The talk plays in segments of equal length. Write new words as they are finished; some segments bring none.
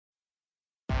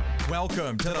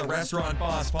Welcome to the Restaurant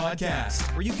Boss Podcast,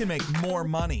 where you can make more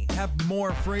money, have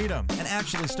more freedom, and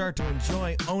actually start to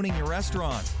enjoy owning your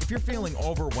restaurant. If you're feeling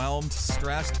overwhelmed,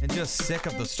 stressed, and just sick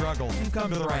of the struggle, you've come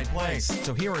to the right place.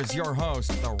 So here is your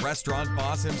host, the restaurant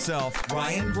boss himself,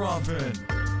 Ryan Gromfin.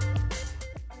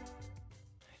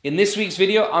 In this week's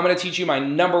video, I'm going to teach you my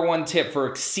number one tip for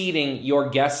exceeding your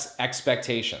guests'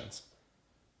 expectations.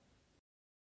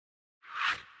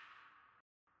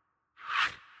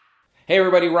 Hey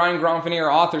everybody, Ryan Gromfin here,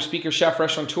 author, speaker, chef,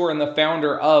 restaurateur, and the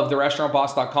founder of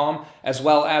therestaurantboss.com, as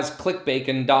well as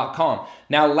clickbacon.com.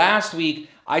 Now, last week,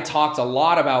 I talked a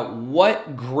lot about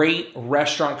what great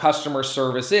restaurant customer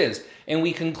service is, and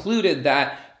we concluded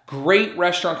that great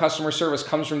restaurant customer service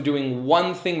comes from doing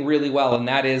one thing really well, and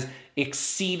that is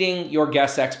exceeding your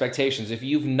guests' expectations. If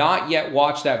you've not yet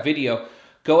watched that video,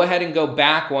 go ahead and go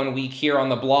back 1 week here on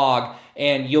the blog,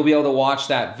 and you'll be able to watch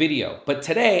that video. But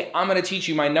today, I'm going to teach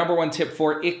you my number one tip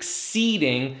for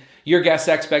exceeding your guests'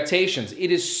 expectations.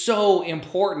 It is so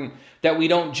important that we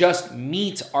don't just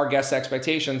meet our guests'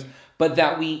 expectations, but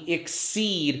that we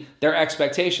exceed their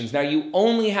expectations. Now, you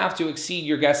only have to exceed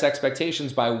your guests'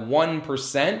 expectations by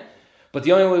 1%, but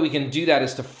the only way we can do that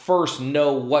is to first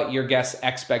know what your guests'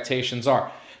 expectations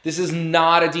are. This is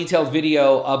not a detailed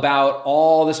video about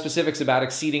all the specifics about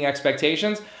exceeding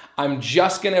expectations. I'm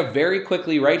just going to very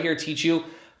quickly right here teach you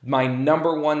my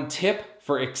number one tip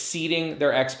for exceeding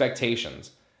their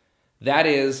expectations. That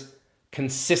is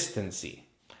consistency.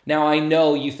 Now, I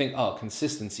know you think, oh,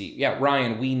 consistency. Yeah,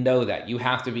 Ryan, we know that. You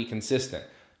have to be consistent.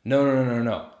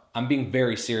 No. I'm being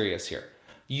very serious here.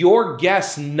 Your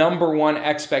guest's number one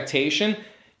expectation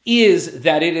is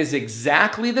that it is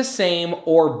exactly the same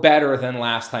or better than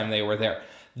last time they were there.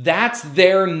 That's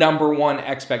their number one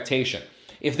expectation.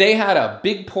 If they had a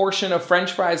big portion of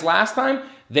French fries last time,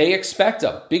 they expect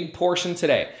a big portion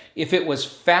today. If it was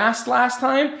fast last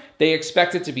time, they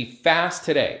expect it to be fast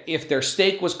today. If their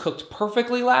steak was cooked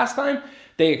perfectly last time,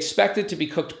 they expect it to be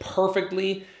cooked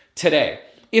perfectly today.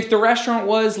 If the restaurant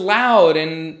was loud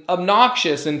and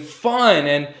obnoxious and fun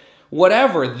and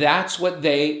whatever, that's what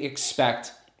they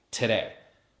expect today.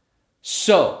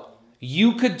 So,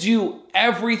 you could do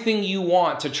everything you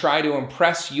want to try to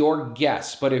impress your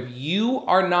guests, but if you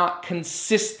are not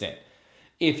consistent,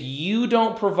 if you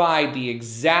don't provide the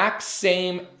exact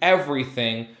same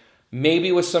everything,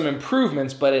 maybe with some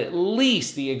improvements, but at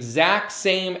least the exact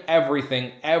same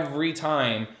everything every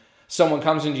time someone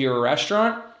comes into your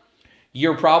restaurant,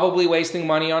 you're probably wasting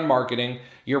money on marketing.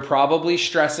 You're probably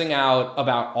stressing out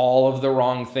about all of the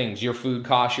wrong things, your food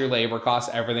costs, your labor costs,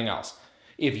 everything else.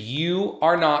 If you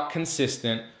are not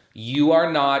consistent, you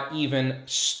are not even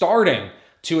starting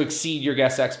to exceed your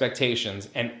guests' expectations,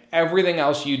 and everything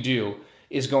else you do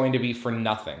is going to be for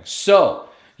nothing. So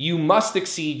you must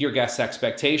exceed your guests'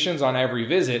 expectations on every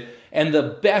visit, and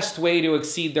the best way to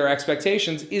exceed their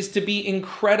expectations is to be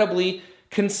incredibly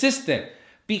consistent,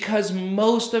 because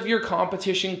most of your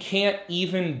competition can't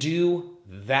even do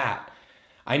that.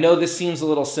 I know this seems a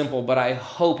little simple, but I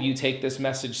hope you take this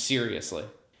message seriously.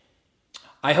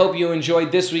 I hope you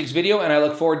enjoyed this week's video, and I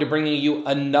look forward to bringing you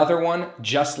another one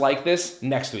just like this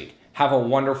next week. Have a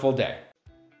wonderful day.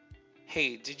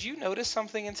 Hey, did you notice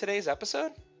something in today's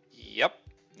episode? Yep.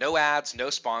 No ads,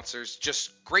 no sponsors,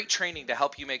 just great training to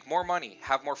help you make more money,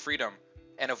 have more freedom,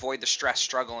 and avoid the stress,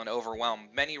 struggle, and overwhelm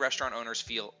many restaurant owners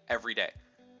feel every day.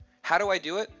 How do I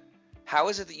do it? How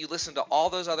is it that you listen to all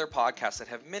those other podcasts that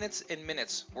have minutes and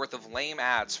minutes worth of lame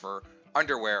ads for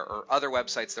underwear or other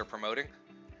websites they're promoting?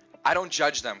 I don't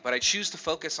judge them, but I choose to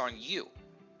focus on you.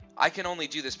 I can only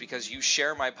do this because you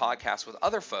share my podcast with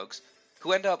other folks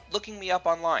who end up looking me up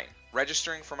online,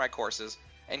 registering for my courses,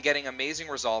 and getting amazing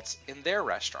results in their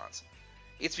restaurants.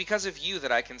 It's because of you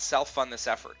that I can self-fund this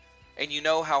effort, and you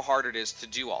know how hard it is to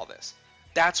do all this.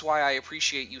 That's why I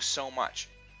appreciate you so much.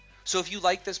 So if you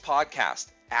like this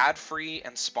podcast, ad-free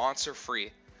and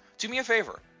sponsor-free, do me a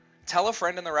favor. Tell a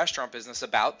friend in the restaurant business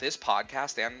about this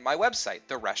podcast and my website,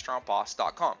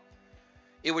 therestaurantboss.com.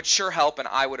 It would sure help, and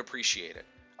I would appreciate it.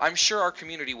 I'm sure our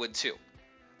community would too.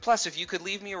 Plus, if you could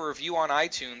leave me a review on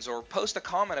iTunes or post a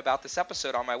comment about this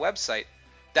episode on my website,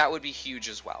 that would be huge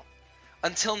as well.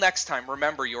 Until next time,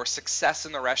 remember, your success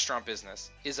in the restaurant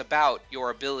business is about your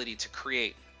ability to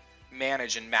create,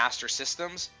 manage, and master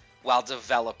systems while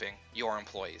developing your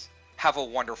employees. Have a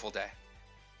wonderful day.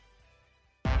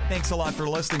 Thanks a lot for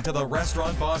listening to the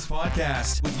Restaurant Boss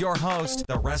Podcast with your host,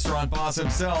 the restaurant boss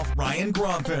himself, Ryan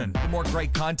Gromfin. For more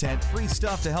great content, free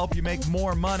stuff to help you make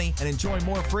more money and enjoy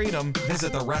more freedom,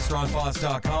 visit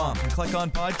therestaurantboss.com and click on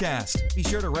podcast. Be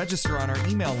sure to register on our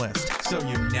email list so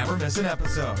you never miss an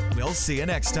episode. We'll see you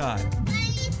next time.